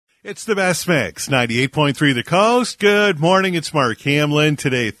It's the best mix, 98.3 The Coast. Good morning, it's Mark Hamlin.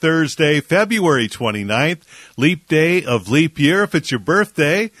 Today, Thursday, February 29th, leap day of leap year. If it's your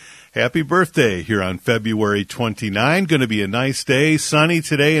birthday, happy birthday here on February 29. Going to be a nice day, sunny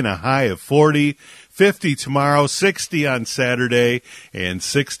today and a high of 40. 50 tomorrow, 60 on Saturday, and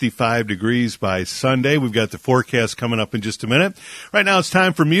 65 degrees by Sunday. We've got the forecast coming up in just a minute. Right now it's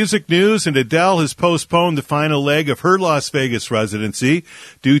time for music news, and Adele has postponed the final leg of her Las Vegas residency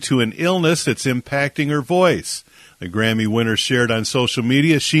due to an illness that's impacting her voice. The Grammy winner shared on social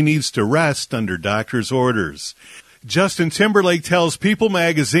media she needs to rest under doctor's orders. Justin Timberlake tells People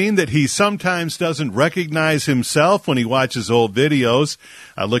magazine that he sometimes doesn't recognize himself when he watches old videos.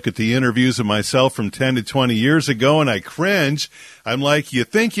 I look at the interviews of myself from 10 to 20 years ago and I cringe. I'm like, you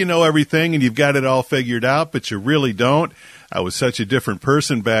think you know everything and you've got it all figured out, but you really don't. I was such a different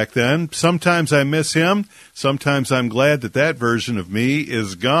person back then. Sometimes I miss him. Sometimes I'm glad that that version of me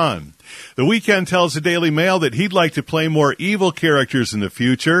is gone. The Weeknd tells the Daily Mail that he'd like to play more evil characters in the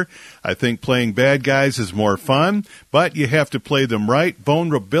future. I think playing bad guys is more fun, but you have to play them right.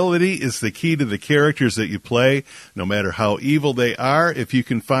 Vulnerability is the key to the characters that you play. No matter how evil they are, if you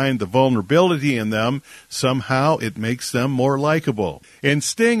can find the vulnerability in them, somehow it makes them more likable. And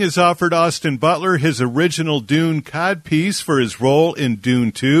Sting has offered Austin Butler his original Dune codpiece for his role in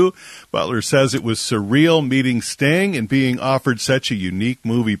Dune 2. Butler says it was surreal meeting Sting and being offered such a unique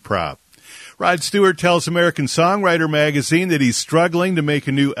movie prop. Rod Stewart tells American Songwriter magazine that he's struggling to make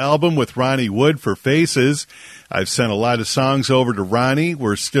a new album with Ronnie Wood for Faces. I've sent a lot of songs over to Ronnie.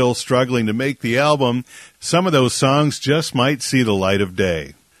 We're still struggling to make the album. Some of those songs just might see the light of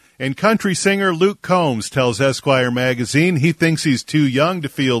day. And country singer Luke Combs tells Esquire magazine he thinks he's too young to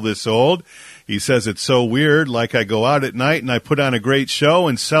feel this old. He says it's so weird, like I go out at night and I put on a great show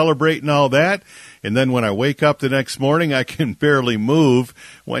and celebrate and all that, and then when I wake up the next morning I can barely move.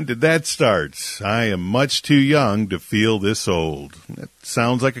 When did that start? I am much too young to feel this old. That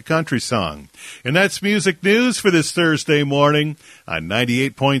sounds like a country song. And that's music news for this Thursday morning on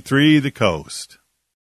 98.3 The Coast.